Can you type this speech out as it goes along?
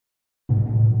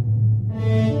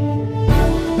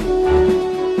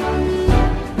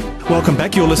Welcome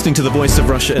back. You're listening to The Voice of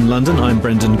Russia in London. I'm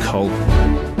Brendan Cole.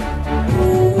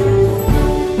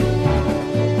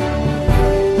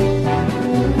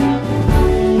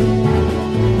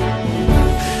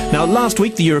 Now, last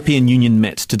week the European Union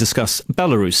met to discuss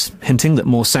Belarus, hinting that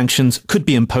more sanctions could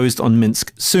be imposed on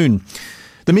Minsk soon.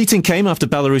 The meeting came after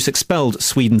Belarus expelled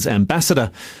Sweden's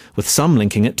ambassador, with some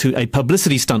linking it to a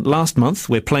publicity stunt last month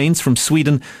where planes from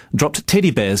Sweden dropped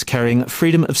teddy bears carrying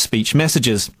freedom of speech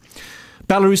messages.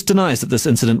 Belarus denies that this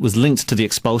incident was linked to the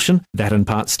expulsion. That in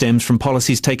part stems from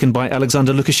policies taken by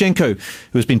Alexander Lukashenko,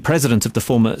 who has been president of the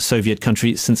former Soviet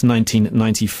country since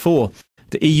 1994.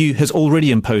 The EU has already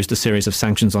imposed a series of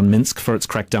sanctions on Minsk for its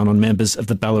crackdown on members of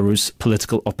the Belarus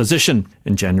political opposition.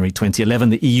 In January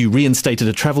 2011, the EU reinstated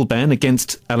a travel ban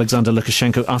against Alexander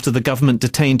Lukashenko after the government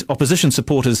detained opposition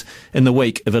supporters in the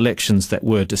wake of elections that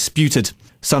were disputed.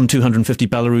 Some 250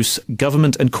 Belarus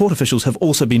government and court officials have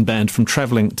also been banned from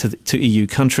travelling to EU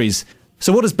countries.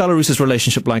 So what is Belarus's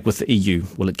relationship like with the EU?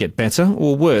 Will it get better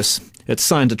or worse? It's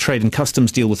signed a trade and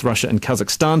customs deal with Russia and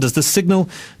Kazakhstan. Does this signal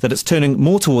that it's turning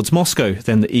more towards Moscow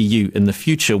than the EU in the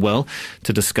future? Well,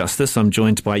 to discuss this, I'm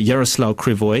joined by Yaraslau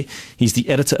Kryvoi. He's the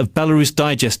editor of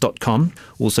BelarusDigest.com.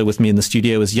 Also with me in the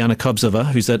studio is Jana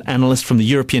Kobzova, who's an analyst from the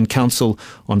European Council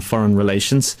on Foreign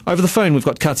Relations. Over the phone, we've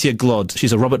got Katia Glod.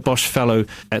 She's a Robert Bosch Fellow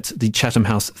at the Chatham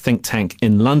House think tank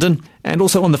in London. And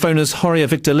also on the phone is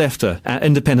Horia-Victor Lefter, an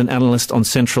independent analyst on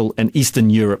Central and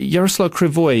Eastern Europe. Yaraslau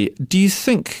Kryvoi, do you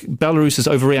think Belarus has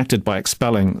overreacted by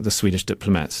expelling the Swedish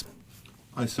diplomats?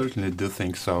 I certainly do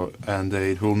think so, and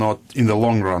it will not, in the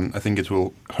long run, I think it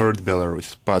will hurt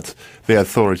Belarus, but the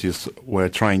authorities were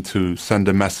trying to send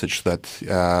a message that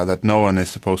that no one is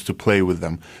supposed to play with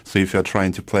them. So if you're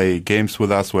trying to play games with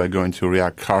us, we're going to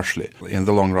react harshly. In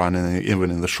the long run, and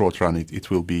even in the short run, it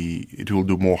will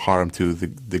do more harm to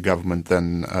the government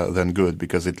than good,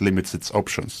 because it limits its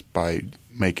options by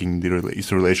making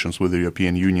its relations with the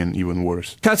European Union even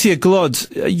worse. Katia Glod,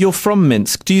 you're from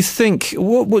Minsk. Do you think,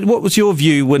 what was your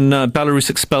view when Belarus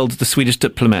expelled the Swedish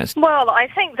diplomat? Well, I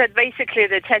think that basically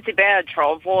the teddy bear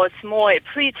drop was more a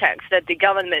pretext that the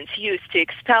government used to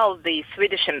expel the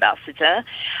Swedish ambassador.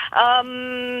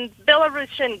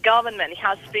 Belarusian government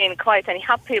has been quite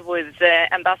unhappy with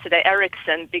Ambassador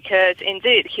Eriksson because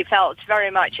indeed he felt very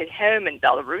much at home in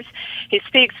Belarus. He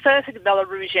speaks perfect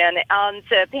Belarusian, and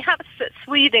perhaps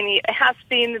Sweden has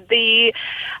been the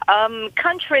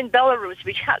country in Belarus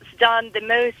which has done the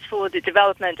most for the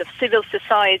development of civil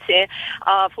society,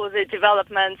 for the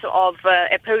development of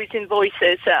opposing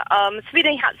voices.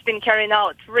 Sweden has been carrying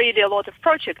out really a lot of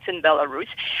projects in Belarus,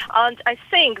 and I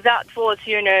think that was,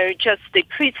 just the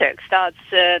pretext that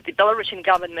the Belarusian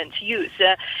government used.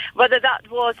 Whether that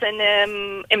was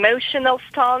an emotional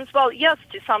stance, well, yes,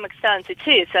 to some extent it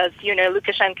is, as,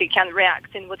 Lukashenko can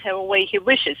react in whatever way he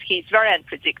wishes. He's very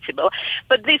unpredictable.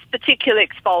 But this particular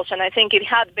expulsion, I think it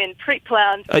had been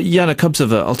pre-planned. Jana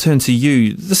Kobzova, I'll turn to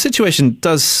you. The situation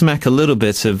does smack a little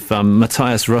bit of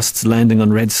Matthias Rust's landing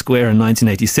on Red Square in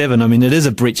 1987. I mean, it is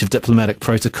a breach of diplomatic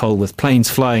protocol with planes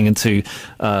flying into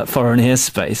foreign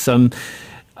airspace.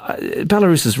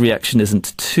 Belarus's reaction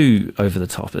isn't too over the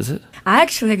top, is it? I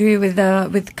actually agree with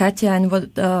Katia and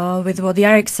with what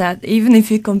Jarek said. Even if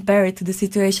you compare it to the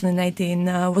situation in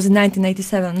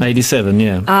 1987. 87,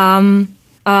 yeah.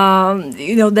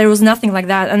 There was nothing like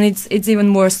that, and it's even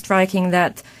more striking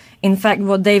that, in fact,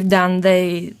 what they've done,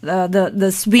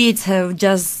 the Swedes have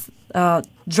just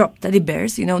dropped teddy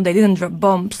bears. They didn't drop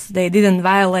bombs. They didn't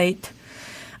violate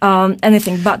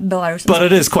anything but Belarus. But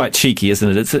it is quite cheeky,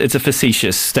 isn't it? It's a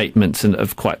facetious statement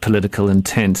of quite political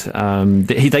intent.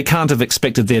 They can't have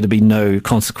expected there to be no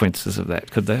consequences of that,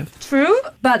 could they have? True,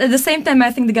 but at the same time, I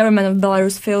think the government of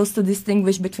Belarus fails to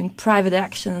distinguish between private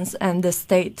actions and the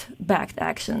state-backed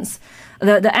actions.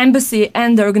 The embassy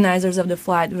and the organizers of the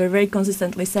flight were very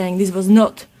consistently saying this was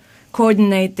not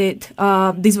coordinated.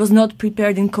 This was not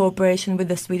prepared in cooperation with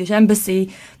the Swedish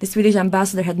embassy. The Swedish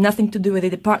ambassador had nothing to do with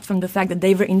it, apart from the fact that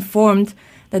they were informed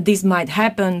that this might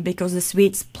happen because the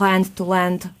Swedes planned to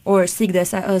land or seek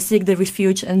the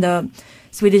refuge in the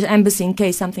Swedish embassy in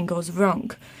case something goes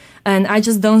wrong. And I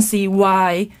just don't see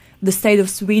why the state of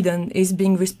Sweden is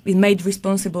being made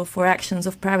responsible for actions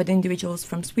of private individuals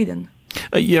from Sweden.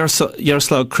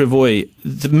 Yaraslau Kryvoi,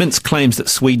 the Minsk claims that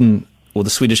Sweden or the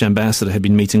Swedish ambassador had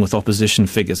been meeting with opposition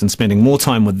figures and spending more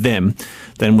time with them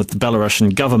than with the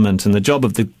Belarusian government. And the job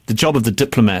of the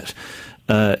diplomat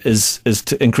is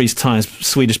to increase ties,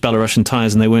 Swedish-Belarusian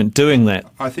ties, and they weren't doing that.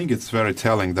 I think it's very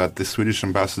telling that the Swedish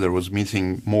ambassador was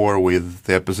meeting more with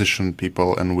the opposition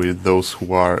people and with those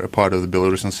who are a part of the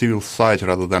Belarusian civil society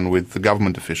rather than with the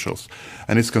government officials.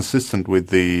 And it's consistent with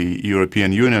the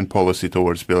European Union policy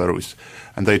towards Belarus.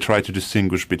 And they try to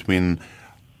distinguish between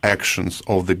actions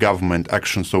of the government,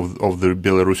 actions of the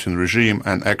Belarusian regime,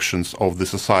 and actions of the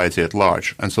society at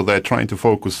large. And so they're trying to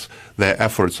focus their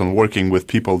efforts on working with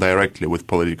people directly, with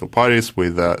political parties,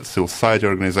 with civil society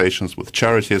organizations, with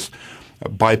charities,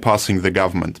 bypassing the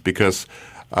government, because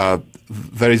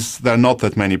there are not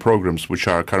that many programs which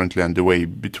are currently underway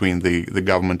between the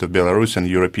government of Belarus and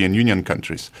European Union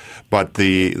countries. But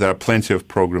there are plenty of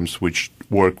programs which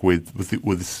work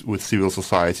with civil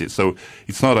society. So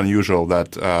it's not unusual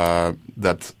that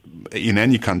in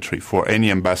any country for any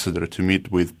ambassador to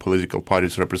meet with political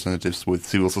parties representatives, with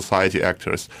civil society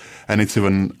actors. And it's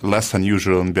even less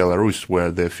unusual in Belarus,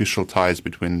 where the official ties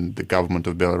between the government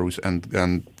of Belarus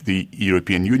and the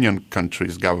European Union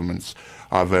countries' governments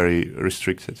are very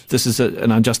restricted. This is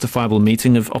an unjustifiable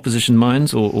meeting of opposition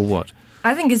minds, or what?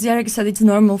 I think, as Jarek said, it's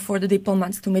normal for the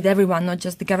diplomats to meet everyone, not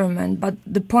just the government. But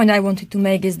the point I wanted to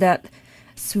make is that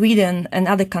Sweden and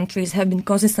other countries have been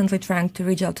consistently trying to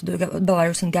reach out to the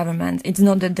Belarusian government. It's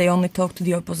not that they only talk to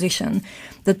the opposition.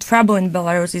 The trouble in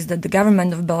Belarus is that the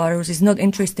government of Belarus is not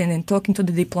interested in talking to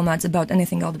the diplomats about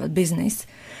anything else but business.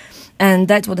 And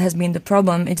that's what has been the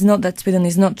problem. It's not that Sweden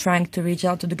is not trying to reach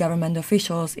out to the government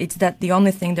officials. It's that the only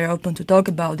thing they're open to talk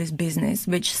about is business,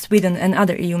 which Sweden and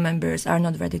other EU members are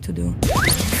not ready to do.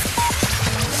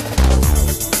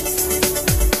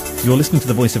 You're listening to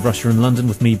The Voice of Russia in London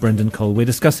with me, Brendan Cole. We're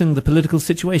discussing the political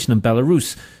situation in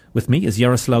Belarus. With me is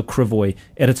Yaraslau Kryvoi,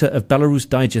 editor of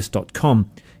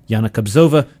BelarusDigest.com. Jana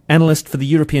Kobzova, analyst for the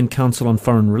European Council on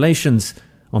Foreign Relations.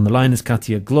 On the line is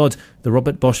Katia Glod, the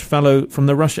Robert Bosch Fellow from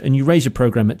the Russia and Eurasia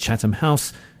programme at Chatham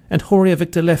House, and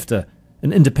Horia-Victor Lefter,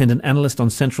 an independent analyst on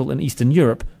Central and Eastern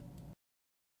Europe.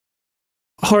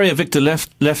 Horia-Victor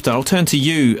Lefter, I'll turn to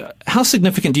you. How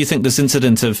significant do you think this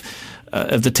incident of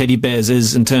the teddy bears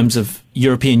is in terms of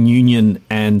European Union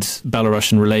and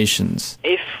Belarusian relations?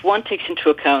 If one takes into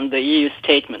account the EU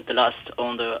statement, the last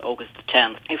on the August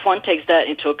 10th, if one takes that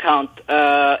into account,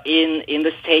 in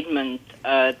the statement,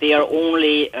 they are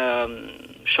only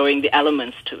showing the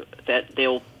elements that they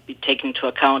will be taken into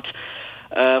account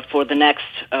for the next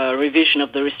revision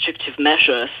of the restrictive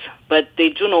measures, but they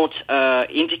do not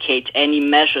indicate any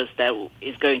measures that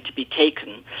is going to be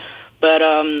taken. But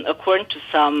according to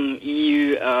some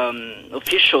EU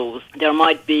officials, there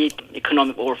might be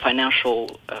economic or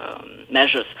financial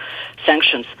measures,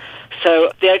 sanctions.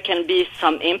 So there can be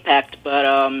some impact, but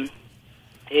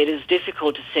it is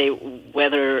difficult to say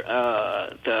whether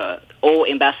all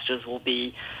ambassadors will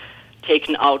be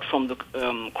taken out from the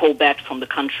call back from the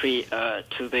country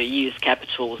to the EU's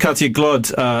capital. Katia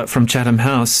Glod from Chatham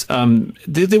House.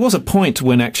 There was a point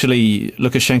when actually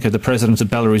Lukashenko, the president of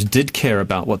Belarus, did care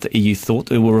about what the EU thought.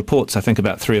 There were reports, I think,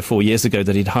 about 3 or 4 years ago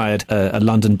that he'd hired a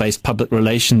London-based public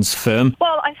relations firm.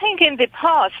 Well, I think in the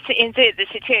past, indeed, the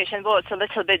situation was a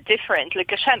little bit different.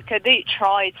 Lukashenko did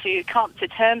try to come to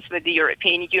terms with the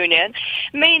European Union,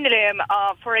 mainly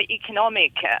for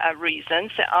economic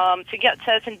reasons, to get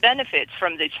certain benefits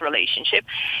from this relationship.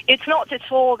 It's not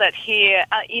at all that he,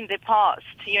 in the past,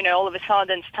 all of a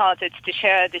sudden started to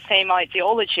share the same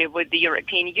ideology with the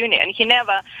European Union. He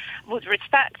never would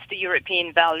respect the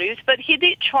European values, but he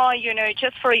did try,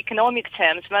 just for economic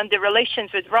terms, when the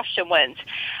relations with Russia went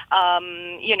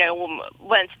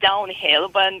downhill,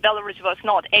 when Belarus was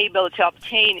not able to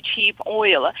obtain cheap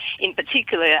oil, in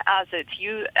particular, as it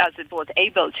was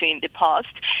able to in the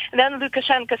past. Then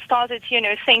Lukashenko started,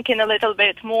 thinking a little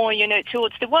bit more,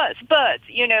 towards the West. But,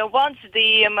 once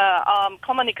the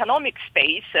common economic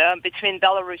space between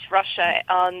Belarus, Russia,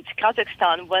 and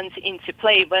Kazakhstan went into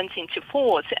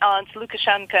force, and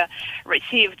Lukashenko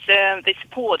received the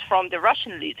support from the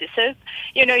Russian leaders. So,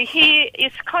 he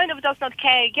does not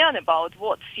care again about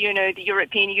what, the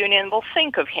European Union will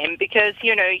think of him, because,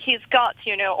 he's got,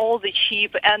 all the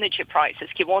cheap energy prices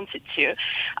he wanted to.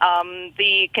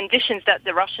 The conditions that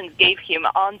the Russians gave him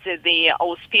under the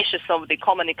auspices of the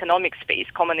common economic space,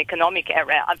 common economic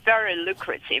area, are very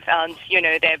lucrative, and,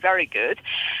 they're very good.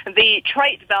 The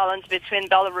trade balance between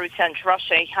Belarus and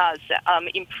Russia has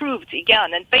improved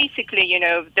again, and basically,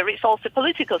 there is also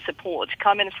political support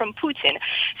coming from Putin.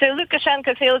 So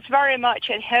Lukashenko feels very much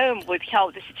at home with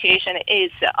how the situation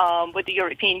is with the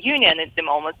European Union at the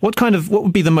moment. What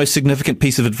would be the most significant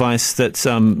piece of advice that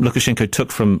Lukashenko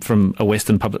took from a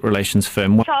Western public relations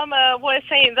firm? Some were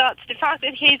saying that the fact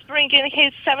that he's bringing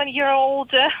his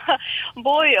 7-year-old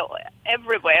boy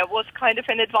everywhere was kind of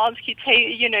an advance he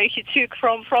took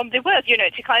from the West,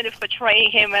 to kind of portray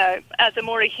him as a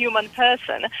more human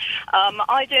person.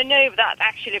 I don't know if that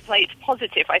actually plays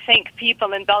positive. I think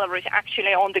people in Belarus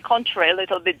actually, on the contrary, a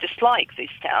little bit dislike this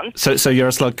stance. So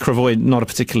Yaraslau Kryvoi, not a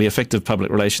particularly effective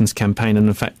public relations campaign, and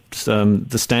in fact,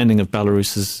 the standing of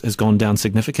Belarus has gone down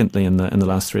significantly in the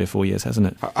last 3 or 4 years, hasn't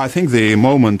it? I think the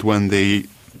moment when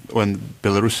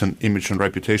Belarusian image and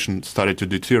reputation started to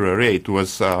deteriorate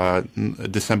was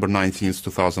December 19th,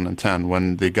 2010,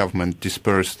 when the government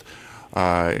dispersed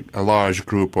a large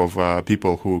group of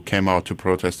people who came out to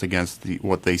protest against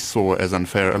what they saw as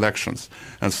unfair elections.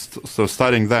 And so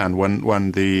starting then,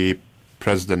 when the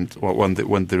president, or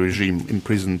when the regime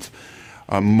imprisoned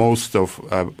most of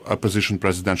opposition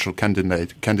presidential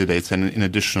candidates, and in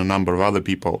addition a number of other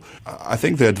people, I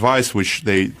think the advice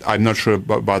I'm not sure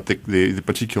about the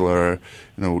particular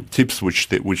tips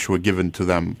which were given to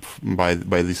them by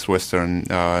this Western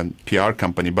PR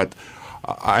company, but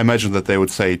I imagine that they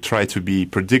would say, try to be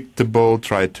predictable,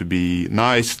 try to be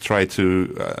nice, try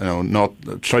to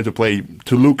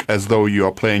look as though you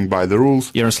are playing by the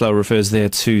rules. Yaraslau refers there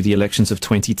to the elections of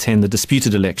 2010, the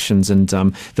disputed elections, and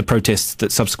the protests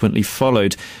that subsequently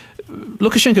followed.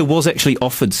 Lukashenko was actually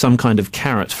offered some kind of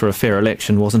carrot for a fair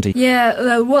election, wasn't he?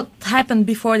 Yeah, what happened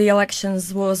before the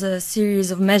elections was a series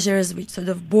of measures which sort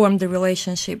of warmed the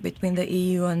relationship between the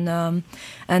EU and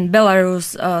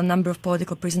Belarus. A number of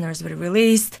political prisoners were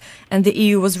released, and the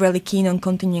EU was really keen on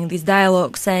continuing this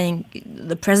dialogue, saying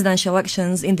the presidential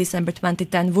elections in December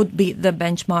 2010 would be the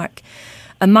benchmark.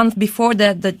 A month before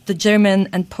that, the German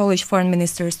and Polish foreign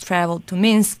ministers traveled to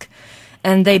Minsk,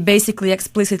 and they basically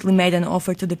explicitly made an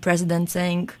offer to the president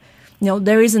saying,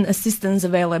 there is an assistance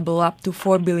available up to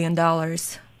 $4 billion,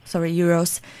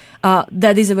 euros,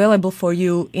 that is available for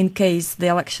you in case the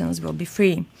elections will be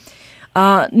free.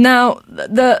 Now,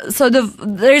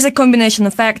 there is a combination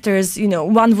of factors.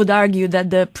 One would argue that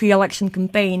the pre-election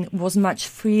campaign was much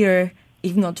freer,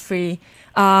 if not free,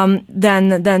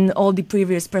 than all the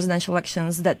previous presidential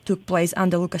elections that took place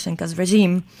under Lukashenko's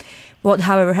regime. What,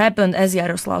 however, happened, as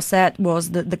Yaroslavl said,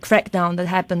 was the crackdown that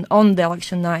happened on the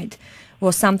election night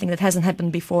was something that hasn't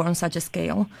happened before on such a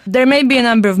scale. There may be a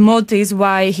number of motives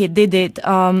why he did it.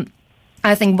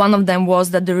 I think one of them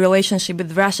was that the relationship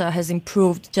with Russia has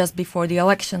improved just before the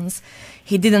elections.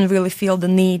 He didn't really feel the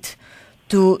need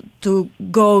to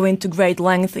go into great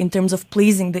length in terms of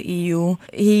pleasing the EU.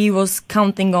 He was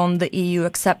counting on the EU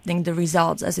accepting the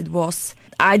results as it was.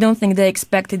 I don't think they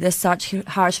expected as such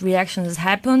harsh reactions as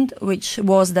happened, which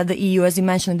was that the EU, as you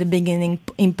mentioned at the beginning,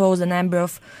 imposed a number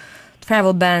of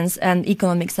travel bans and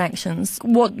economic sanctions.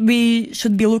 What we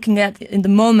should be looking at in the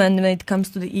moment when it comes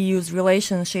to the EU's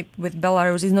relationship with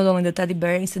Belarus is not only the teddy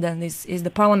bear incident, is the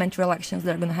parliamentary elections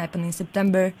that are going to happen in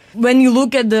September. When you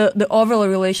look at the overall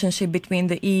relationship between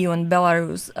the EU and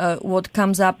Belarus, what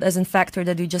comes up as a factor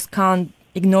that you just can't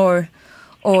ignore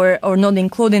or not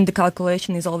include in the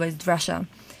calculation is always Russia.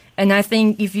 And I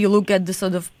think if you look at the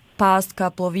sort of past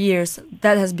couple of years,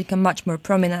 that has become much more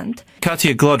prominent.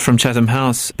 Katia Glod from Chatham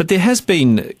House. But there has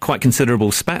been quite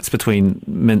considerable spats between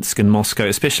Minsk and Moscow,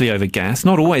 especially over gas. It's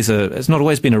not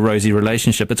always been a rosy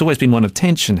relationship. It's always been one of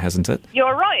tension, hasn't it?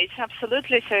 You're right,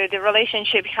 absolutely. So the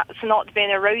relationship has not been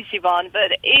a rosy one,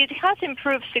 but it has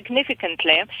improved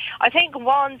significantly. I think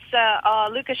once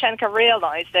Lukashenko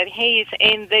realized that he is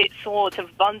in this sort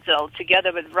of bundle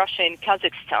together with Russia and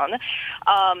Kazakhstan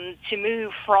to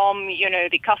move from,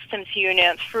 the customs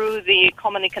union through the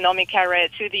common economic area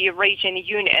to the Eurasian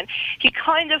Union, he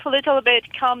kind of a little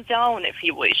bit calmed down, if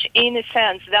you wish, in a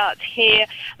sense that he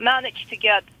managed to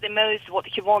get the most what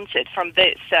he wanted from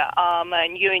this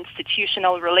new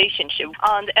institutional relationship.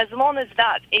 And as long as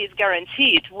that is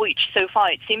guaranteed, which so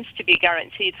far it seems to be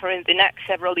guaranteed for in the next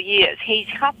several years, he's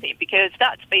happy because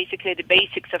that's basically the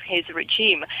basics of his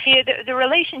regime. The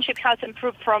relationship has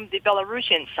improved from the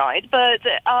Belarusian side, but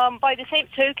by the same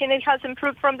token, it has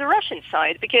improved from the Russian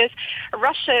side because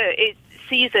Russia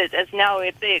sees it as now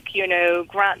a big,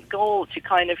 grand goal to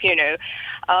kind of,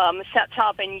 set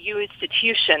up a new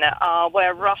institution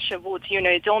where Russia would,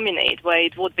 dominate, where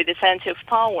it would be the center of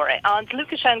power. And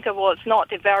Lukashenko was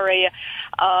not a very,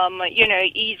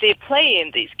 easy play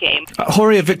in this game.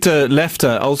 Horia-Victor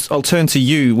Lefter, I'll turn to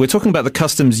you. We're talking about the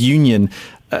customs union.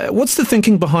 What's the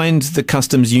thinking behind the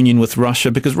customs union with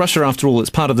Russia? Because Russia, after all, is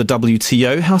part of the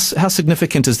WTO. How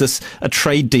significant is this a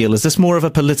trade deal? Is this more of a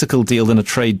political deal than a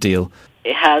trade deal?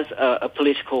 It has a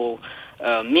political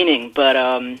meaning, but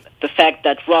the fact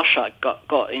that Russia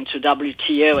got into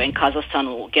WTO and Kazakhstan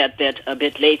will get that a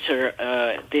bit later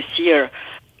this year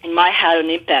it might have an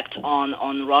impact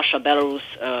on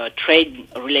Russia-Belarus trade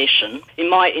relation. It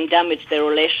might damage their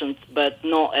relations, but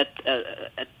not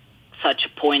at such a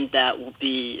point that would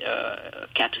be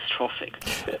catastrophic.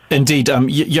 Indeed.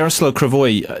 Yaraslau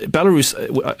Kryvoi, Belarus,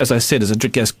 as I said, is a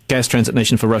gas transit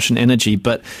nation for Russian energy,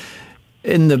 but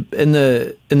in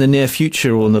the near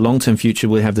future or in the long-term future,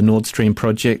 we'll have the Nord Stream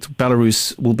project.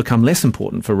 Belarus will become less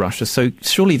important for Russia. So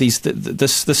surely the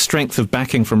strength of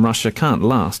backing from Russia can't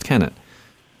last, can it?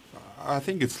 I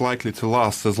think it's likely to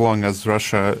last as long as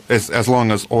as long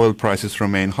as oil prices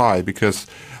remain high, because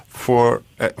for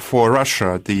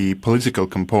Russia, the political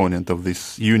component of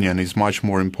this union is much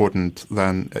more important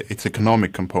than its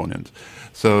economic component.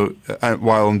 So,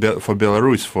 while for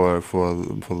Belarus, for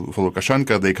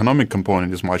Lukashenko, the economic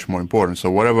component is much more important. So,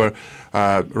 whatever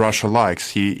Russia likes,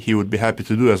 he would be happy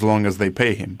to do as long as they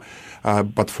pay him.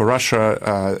 But for Russia,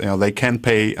 they can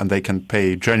pay, and they can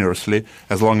pay generously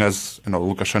as long as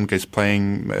Lukashenko is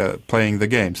playing the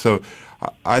game. So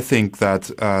I think that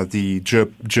the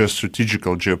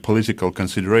geostrategical, geopolitical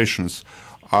considerations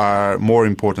are more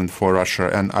important for Russia,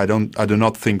 and I do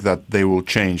not think that they will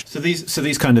change. So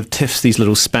these kind of tiffs, these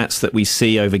little spats that we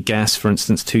see over gas, for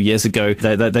instance, 2 years ago,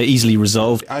 they're easily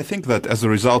resolved. I think that as a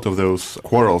result of those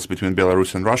quarrels between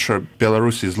Belarus and Russia,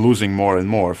 Belarus is losing more and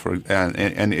more,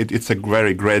 and it's a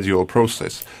very gradual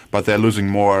process. But they're losing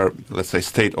more, let's say,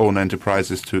 state-owned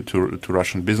enterprises to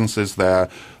Russian businesses. They're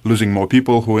losing more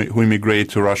people who immigrate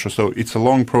to Russia. So it's a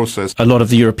long process. A lot of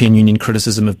the European Union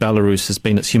criticism of Belarus has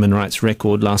been its human rights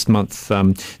record. Last month,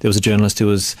 there was a journalist who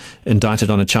was indicted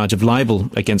on a charge of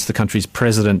libel against the country's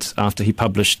president after he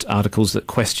published articles that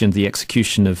questioned the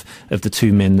execution of the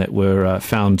two men that were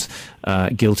found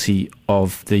guilty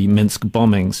of the Minsk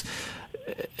bombings.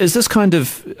 Is this kind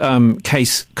of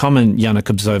case common, Jana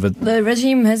Kobzova? The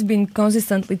regime has been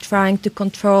consistently trying to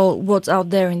control what's out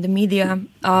there in the media.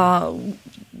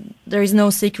 There is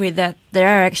no secret that there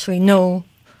are actually no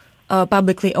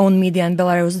publicly owned media in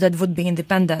Belarus that would be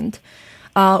independent.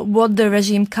 What the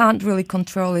regime can't really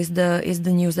control is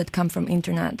the news that come from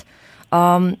internet.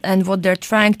 And what they're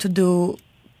trying to do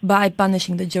by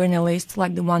punishing the journalists,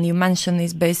 like the one you mentioned,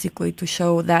 is basically to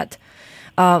show that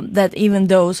that even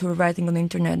those who are writing on the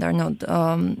internet are not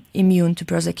immune to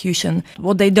prosecution.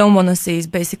 What they don't want to see is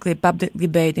basically a public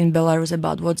debate in Belarus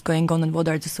about what's going on and what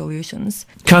are the solutions.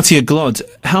 Katia Glod,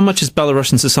 how much is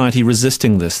Belarusian society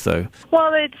resisting this, though?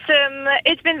 Well,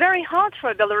 it's been very hard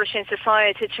for Belarusian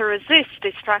society to resist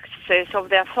these practices of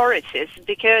the authorities,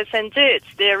 because indeed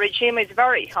the regime is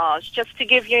very harsh. Just to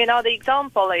give you another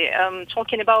example,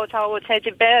 talking about our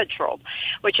teddy bear drop,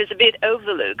 which is a bit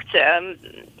overlooked.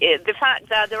 The fact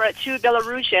that there are 2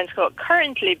 Belarusians who are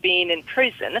currently being in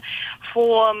prison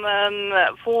for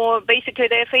basically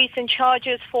they're facing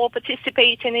charges for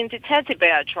participating in the teddy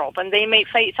bear drop, and they may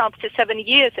face up to 7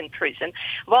 years in prison.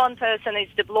 One person is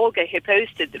the blogger who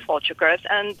posted the photographs,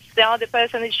 and the other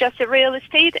person is just a real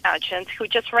estate agent who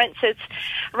just rented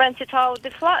out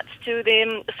the flats to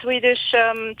the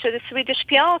Swedish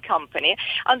PR company.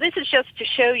 And this is just to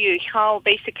show you how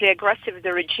basically aggressive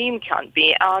the regime can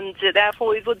be, and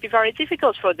therefore it would be very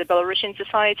difficult for the Belarusian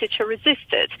society to resist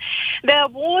it. There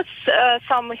was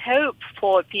some hope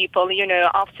for people,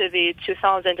 after the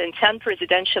 2010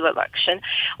 presidential election,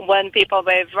 when people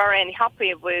were very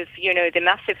unhappy with, the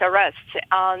massive arrests,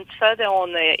 and further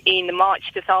on in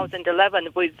March 2011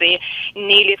 with the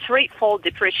nearly threefold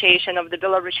depreciation of the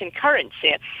Belarusian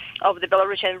currency, of the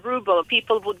Belarusian ruble,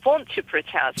 people would want to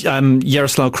protest.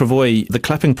 Yaraslau Kryvoi, the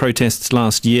clapping protests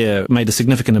last year made a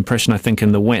significant impression, I think,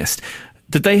 in the West.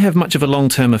 Did they have much of a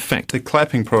long-term effect? The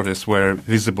clapping protests were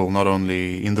visible not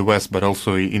only in the West but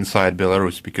also inside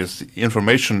Belarus, because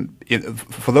information,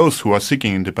 for those who are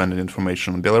seeking independent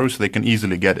information in Belarus, they can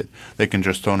easily get it. They can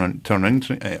just turn on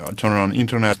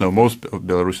internet. No, most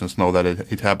Belarusians know that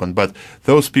it happened, but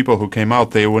those people who came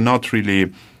out, they were not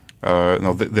really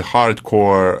the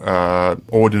hardcore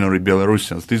ordinary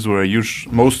Belarusians. These were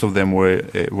most of them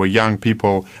were young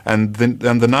people, and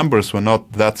the numbers were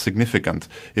not that significant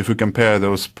if we compare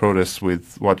those protests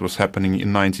with what was happening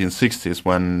in 1960s,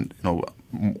 when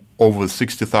over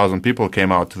 60,000 people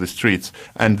came out to the streets,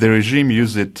 and the regime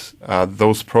used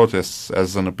those protests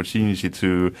as an opportunity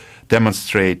to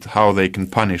demonstrate how they can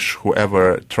punish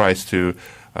whoever tries to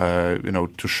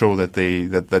to show that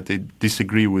they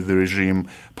disagree with the regime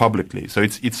publicly. So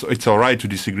it's all right to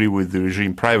disagree with the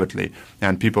regime privately,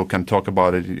 and people can talk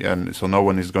about it, and so no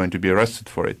one is going to be arrested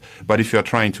for it. But if you are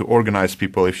trying to organize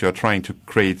people, if you are trying to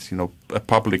create a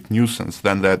public nuisance,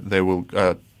 then that they will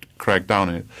crack down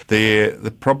on it.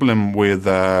 The problem with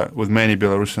many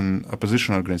Belarusian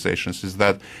opposition organizations is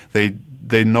that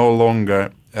they no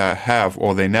longer have,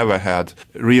 or they never had,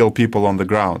 real people on the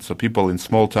ground. So people in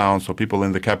small towns or people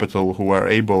in the capital who are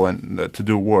able to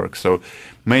do work. So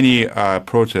many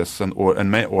protests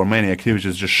or many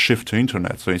activities just shift to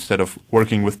internet. So instead of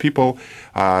working with people,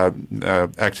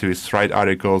 activists write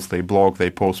articles, they blog, they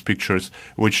post pictures,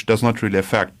 which does not really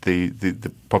affect the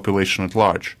population at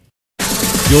large.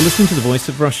 You're listening to The Voice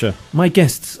of Russia. My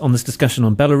guests on this discussion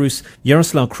on Belarus: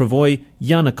 Yaraslau Kryvoi,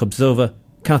 Jana Kobzova,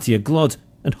 Katia Glod,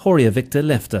 and Horia-Victor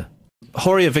Lefter.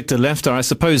 Horia-Victor Lefter, I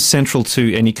suppose central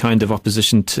to any kind of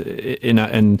opposition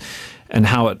and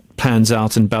how it plans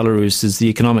out in Belarus is the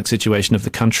economic situation of the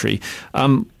country.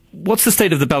 What's the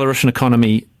state of the Belarusian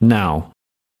economy now?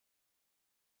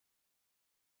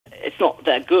 It's not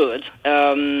that good.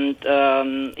 In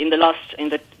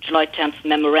the July 10th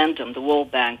memorandum, the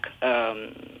World Bank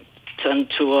turned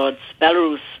towards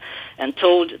Belarus and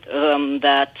told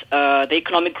that the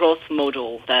economic growth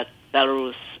model that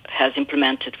Belarus has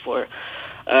implemented for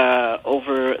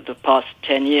over the past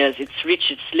 10 years, it's reached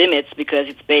its limits because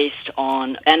it's based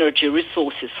on energy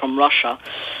resources from Russia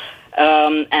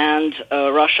and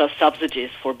Russia subsidies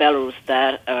for Belarus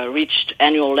that reached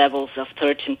annual levels of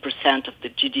 13% of the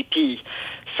GDP.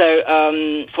 So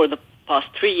for the past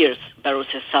 3 years, Belarus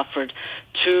has suffered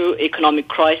two economic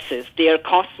crises. They are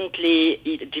constantly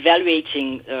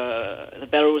devaluating the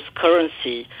Belarus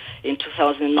currency in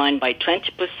 2009 by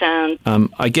 20%.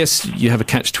 I guess you have a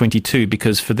catch-22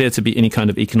 because for there to be any kind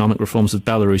of economic reforms of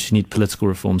Belarus, you need political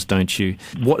reforms, don't you?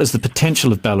 What is the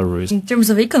potential of Belarus? In terms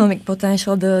of economic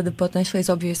potential, the potential is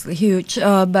obviously huge.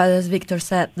 But as Victor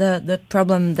said, the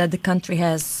problem that the country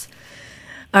has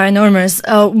are enormous.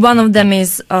 One of them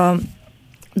is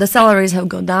the salaries have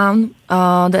gone down.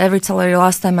 The average salary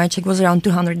last time I checked was around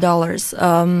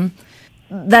 $200.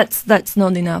 That's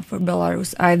not enough for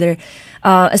Belarus either,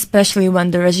 especially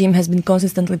when the regime has been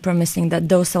consistently promising that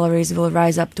those salaries will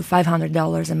rise up to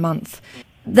 $500 a month.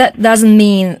 That doesn't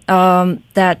mean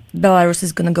that Belarus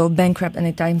is going to go bankrupt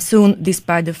anytime soon,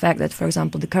 despite the fact that, for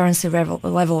example, the currency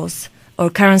levels or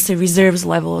currency reserves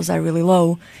levels are really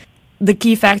low. The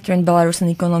key factor in Belarusian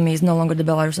economy is no longer the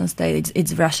Belarusian state,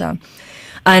 it's Russia.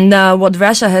 And what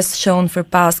Russia has shown for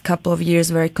past couple of years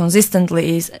very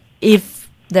consistently is if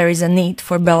there is a need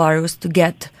for Belarus to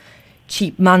get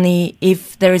cheap money,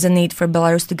 if there is a need for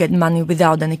Belarus to get money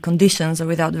without any conditions or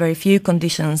without very few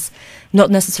conditions,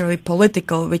 not necessarily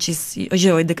political, which is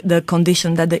usually the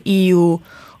condition that the EU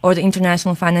or the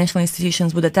international financial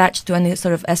institutions would attach to any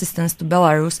sort of assistance to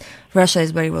Belarus, Russia is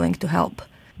very willing to help.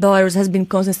 Belarus has been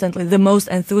consistently the most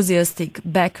enthusiastic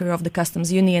backer of the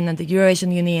Customs Union and the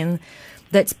Eurasian Union.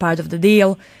 That's part of the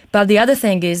deal. But the other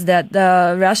thing is that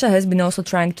Russia has been also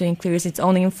trying to increase its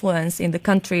own influence in the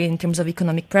country in terms of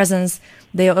economic presence.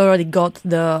 They already got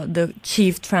the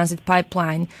chief transit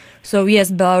pipeline. So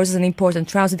yes, Belarus is an important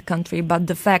transit country, but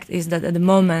the fact is that at the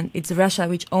moment it's Russia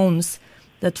which owns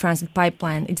the transit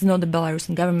pipeline. It's not the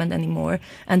Belarusian government anymore.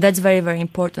 And that's very, very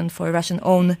important for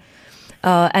Russian-owned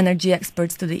energy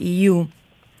exports to the EU.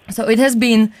 So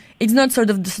it's not sort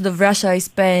of Russia is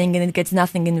paying and it gets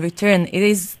nothing in return. It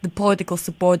is the political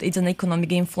support, it's an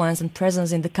economic influence and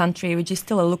presence in the country, which is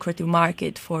still a lucrative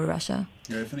market for Russia.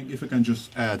 Yeah, I think if I can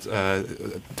just add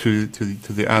to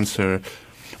the answer,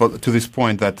 well, to this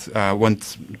point that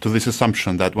to this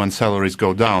assumption that when salaries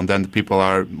go down, then people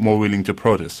are more willing to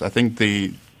protest. I think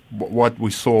what we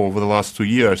saw over the last 2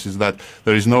 years is that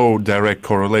there is no direct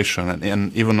correlation,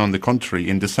 and even on the contrary,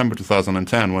 in December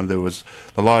 2010, when there was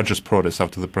the largest protest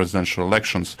after the presidential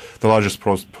elections, the largest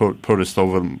protest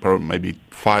over maybe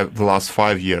the last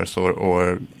 5 years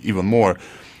or even more,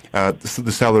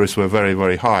 the salaries were very,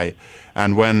 very high.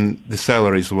 And when the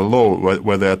salaries were low,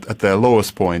 whether at their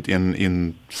lowest point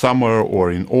in summer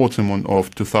or in autumn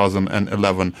of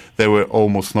 2011, there were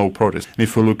almost no protests. And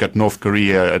if you look at North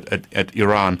Korea, at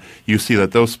Iran, you see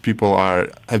that those people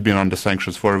have been under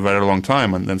sanctions for a very long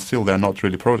time, and then still they're not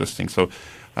really protesting. So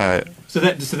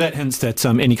that hints that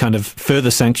any kind of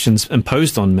further sanctions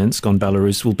imposed on Minsk, on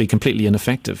Belarus, will be completely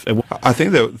ineffective. I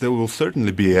think there will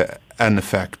certainly be an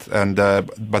effect, and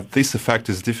but this effect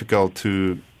is difficult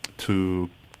to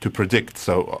predict.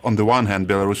 So on the one hand,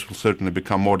 Belarus will certainly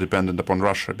become more dependent upon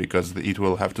Russia because it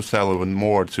will have to sell even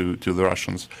more to the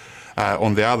Russians.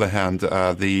 On the other hand,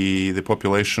 the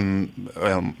population,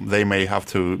 they may have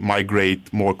to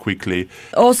migrate more quickly.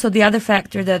 Also, the other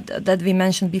factor that we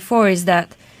mentioned before is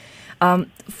that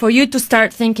for you to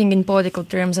start thinking in political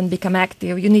terms and become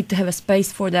active, you need to have a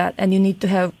space for that, and you need to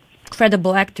have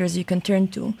credible actors you can turn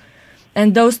to.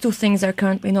 And those two things are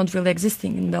currently not really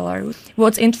existing in Belarus.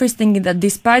 What's interesting is that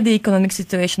despite the economic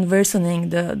situation worsening,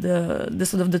 the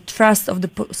sort of the trust of the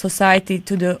society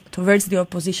towards the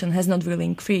opposition has not really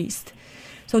increased.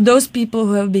 So those people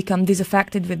who have become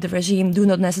disaffected with the regime do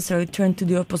not necessarily turn to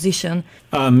the opposition.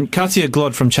 Katia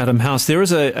Glod from Chatham House, there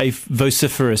is a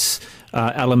vociferous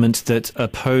element that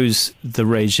oppose the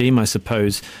regime, I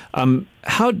suppose.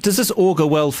 How does this augur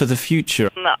well for the future?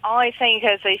 I think,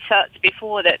 as I said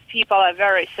before, that people are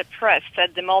very suppressed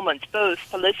at the moment, both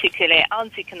politically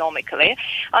and economically,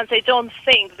 and they don't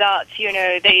think that,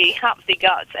 they have the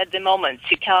guts at the moment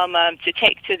to come to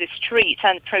take to the street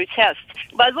and protest.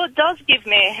 But what does give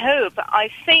me hope, I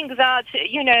think that,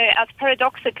 as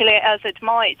paradoxically as it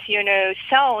might,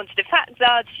 sound, the fact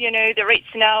that, there is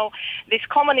now this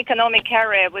common economic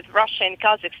area with Russia and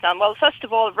Kazakhstan. Well, first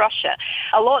of all, Russia.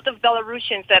 A lot of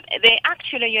Belarusians that they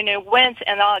actually, went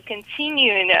and are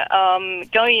continuing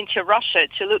going to Russia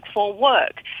to look for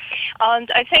work. And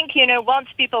I think, once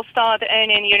people start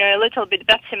earning, a little bit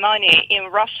better money in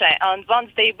Russia, and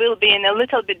once they will be in a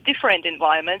little bit different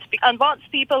environment, and once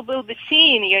people will be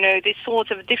seeing, this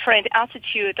sort of different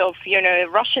attitude of,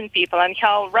 Russian people and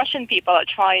how Russian people are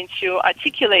trying to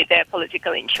articulate their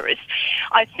political interests,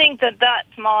 I think that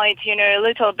might, a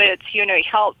little bit,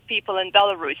 help people in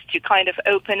Belarus to kind of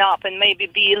open up and maybe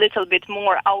be a little bit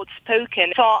more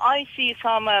outspoken. So I see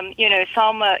some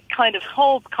kind of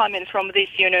hope coming from this,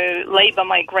 labor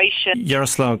migration.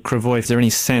 Yaraslau Kryvoi, is there any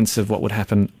sense of what would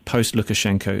happen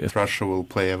post-Lukashenko? If Russia will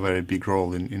play a very big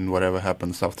role in whatever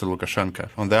happens after Lukashenko.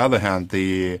 On the other hand,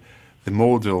 the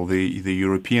model, the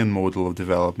European model of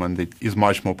development is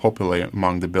much more popular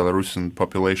among the Belarusian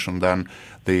population than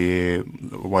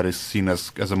what is seen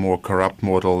as a more corrupt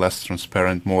model, less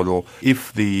transparent model.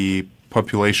 If the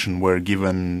population were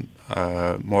given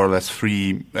more or less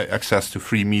free access to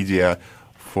free media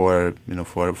for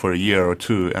a year or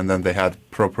two, and then they had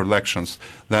proper elections,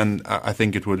 then I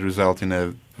think it would result in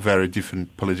a very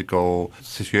different political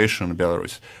situation in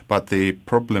Belarus. But the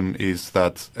problem is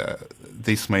that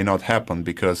this may not happen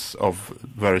because of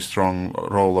very strong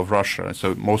role of Russia.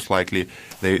 So most likely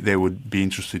they would be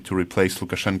interested to replace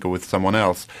Lukashenko with someone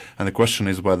else. And the question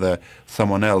is whether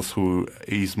someone else who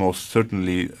is most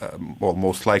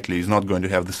likely is not going to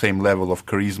have the same level of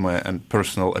charisma and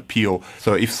personal appeal.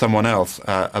 So if someone else,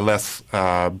 a less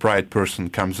bright person,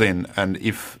 comes in, and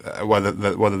if whether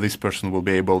this person will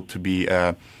be able to be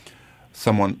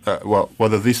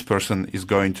whether this person is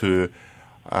going to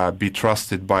be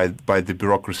trusted by the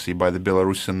bureaucracy, by the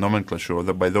Belarusian nomenclature, or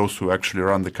by those who actually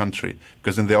run the country.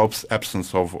 Because in the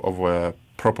absence of a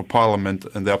proper parliament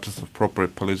and the absence of proper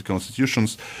political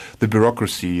institutions, the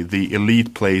bureaucracy, the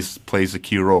elite plays a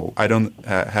key role. I don't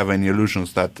have any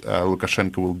illusions that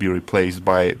Lukashenko will be replaced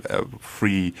by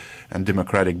free and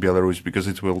democratic Belarus, because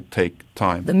it will take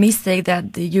time. The mistake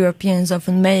that the Europeans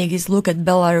often make is look at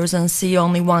Belarus and see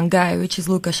only one guy, which is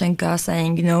Lukashenko,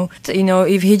 saying,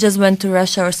 if he just went to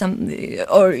Russia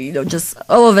or just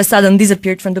all of a sudden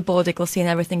disappeared from the political scene,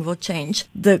 everything will change.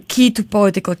 The key to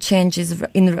political change is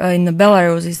in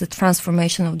Belarus is the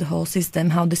transformation of the whole system,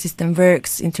 how the system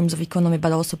works in terms of economy,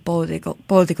 but also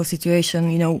political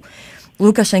situation.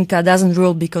 Lukashenko doesn't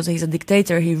rule because he's a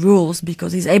dictator. He rules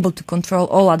because he's able to control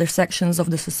all other sections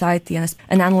of the society. And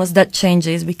unless that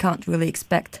changes, we can't really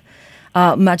expect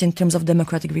much in terms of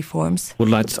democratic reforms.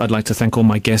 I'd like to thank all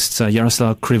my guests,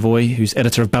 Yaraslau Kryvoi, who's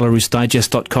editor of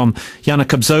BelarusDigest.com, Jana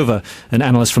Kobzova, an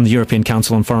analyst from the European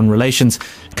Council on Foreign Relations,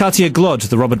 Katia Glod,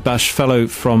 the Robert Bush Fellow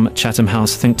from Chatham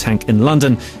House think tank in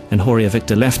London, and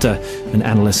Horia-Victor Lefter, an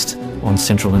analyst on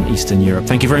Central and Eastern Europe.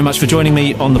 Thank you very much for joining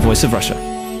me on The Voice of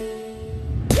Russia.